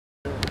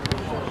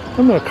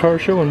I'm at a car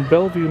show in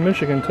Bellevue,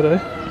 Michigan today.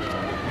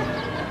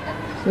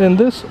 And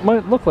this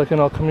might look like an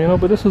El Camino,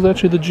 but this is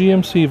actually the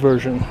GMC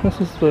version.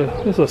 This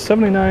is a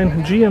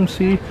 79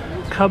 GMC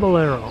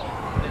Caballero.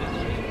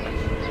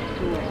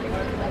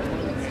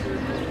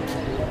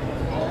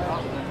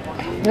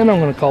 And I'm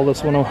going to call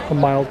this one a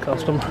mild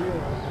custom.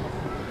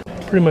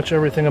 Pretty much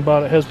everything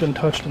about it has been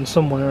touched in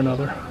some way or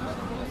another.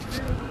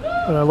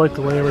 And I like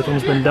the way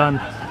everything's been done.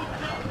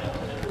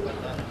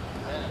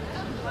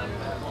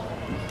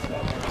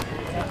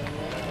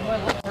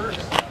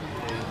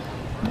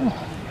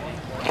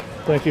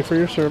 Thank you for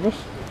your service.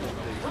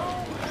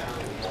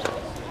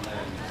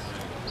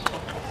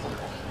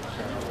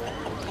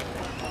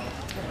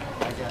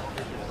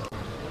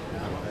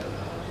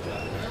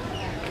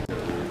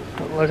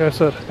 Like I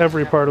said,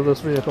 every part of this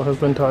vehicle has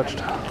been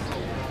touched.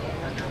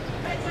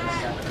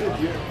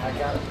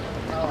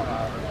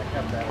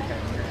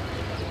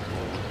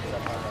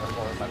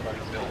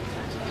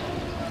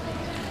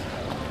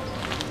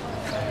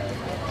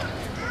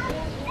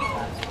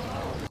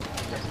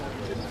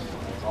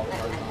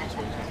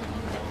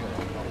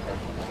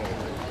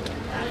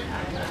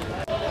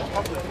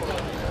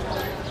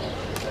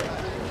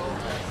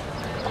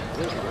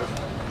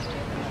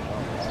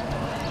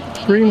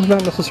 Green's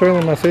not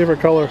necessarily my favorite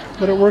color,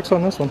 but it works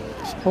on this one.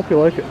 Hope you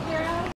like it.